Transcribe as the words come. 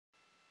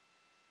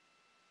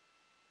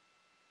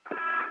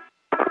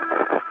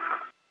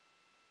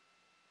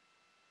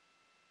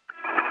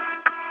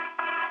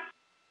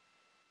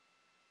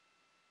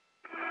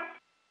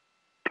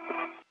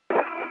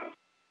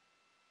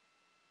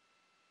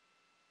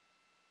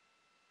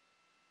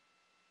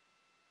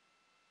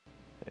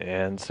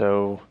And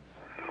so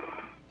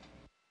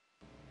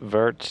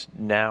Vert's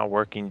now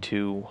working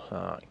to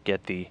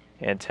get the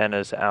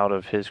antennas out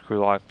of his crew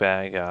lock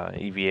bag.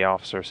 EVA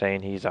officer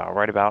saying he's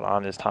right about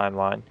on his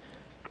timeline.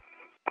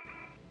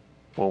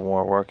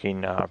 Wilmore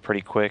working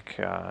pretty quick,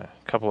 a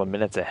couple of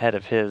minutes ahead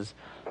of his,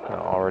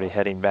 already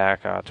heading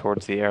back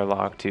towards the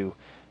airlock to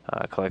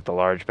collect the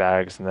large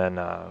bags and then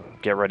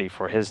get ready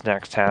for his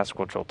next task,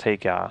 which will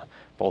take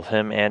both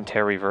him and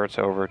Terry Virts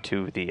over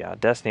to the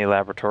Destiny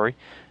laboratory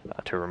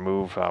to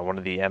remove one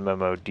of the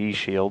MMOD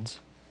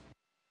shields.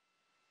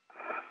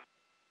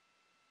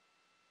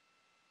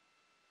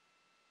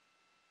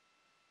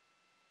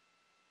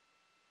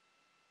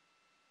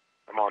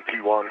 I'm on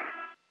T1.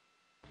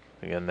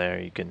 Again, there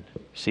you can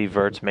see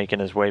Virts making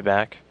his way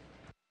back.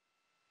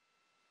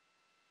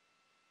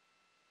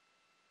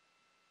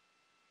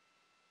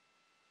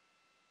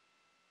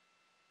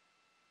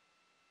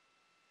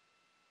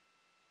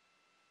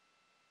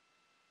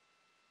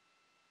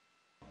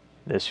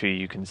 This view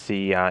you can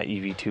see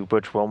EV2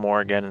 Butch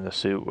Wilmore again in the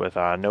suit with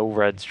no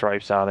red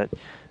stripes on it,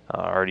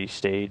 already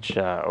staged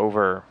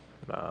over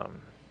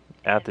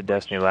at the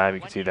Destiny lab.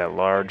 You can see that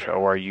large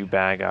ORU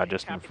bag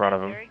just in front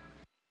of him.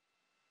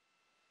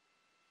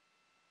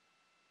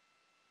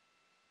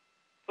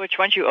 Butch,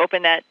 once you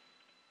open that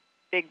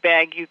big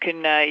bag, you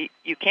can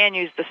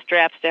use the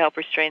straps to help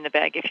restrain the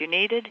bag if you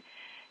needed.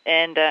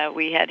 And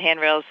we had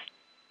handrails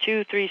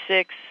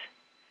 236,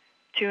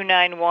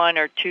 291,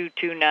 or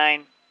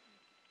 229.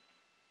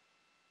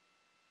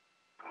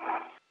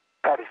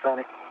 Copy,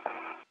 Sonny.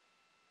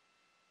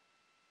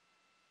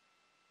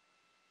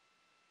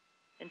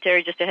 And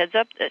Terry, just a heads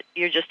up that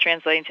you're just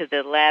translating to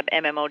the lab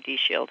MMOD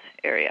shield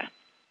area.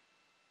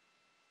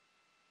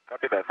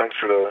 Copy that. Thanks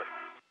for the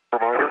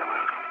reminder.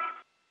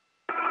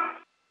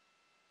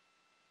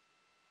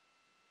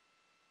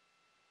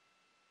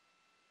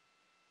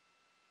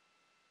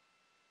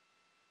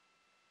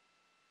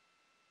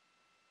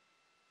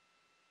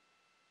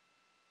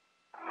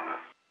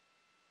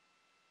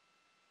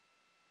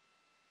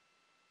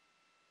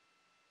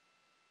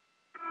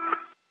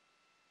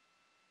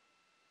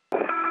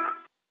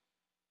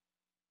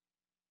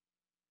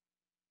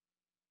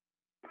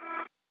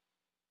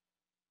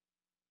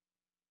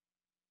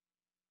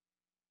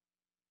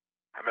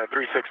 I'm at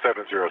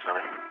 3670, Sonny.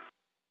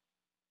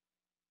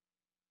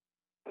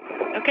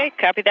 Okay,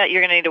 copy that. You're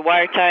going to need a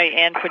wire tie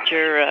and put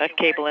your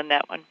cable in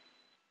that one.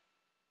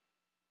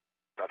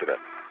 Copy that.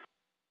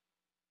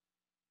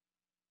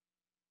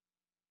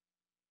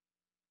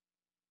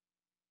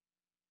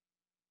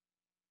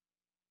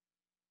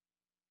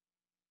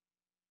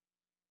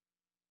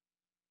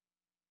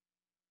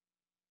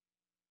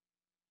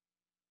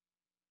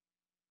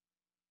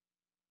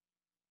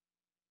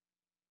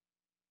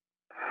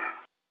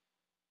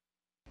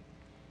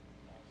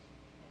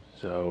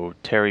 So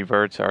Terry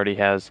Virts already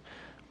has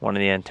one of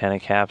the antenna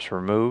caps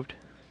removed.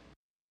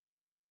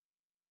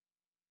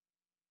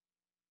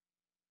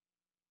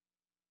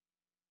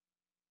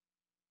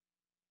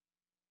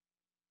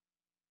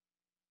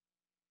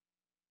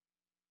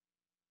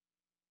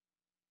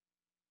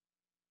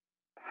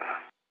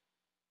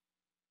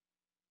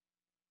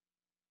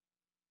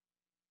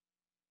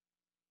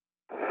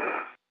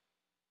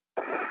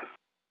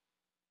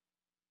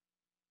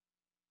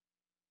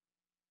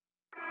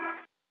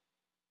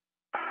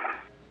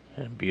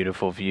 And a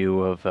beautiful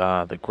view of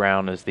the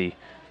ground as the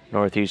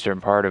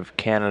northeastern part of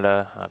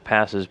Canada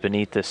passes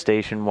beneath the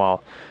station,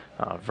 while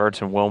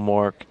Virts and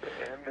Wilmore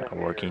are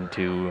working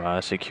to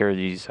secure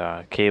these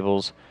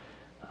cables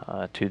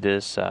to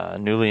this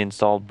newly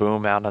installed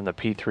boom out on the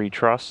P3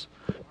 truss.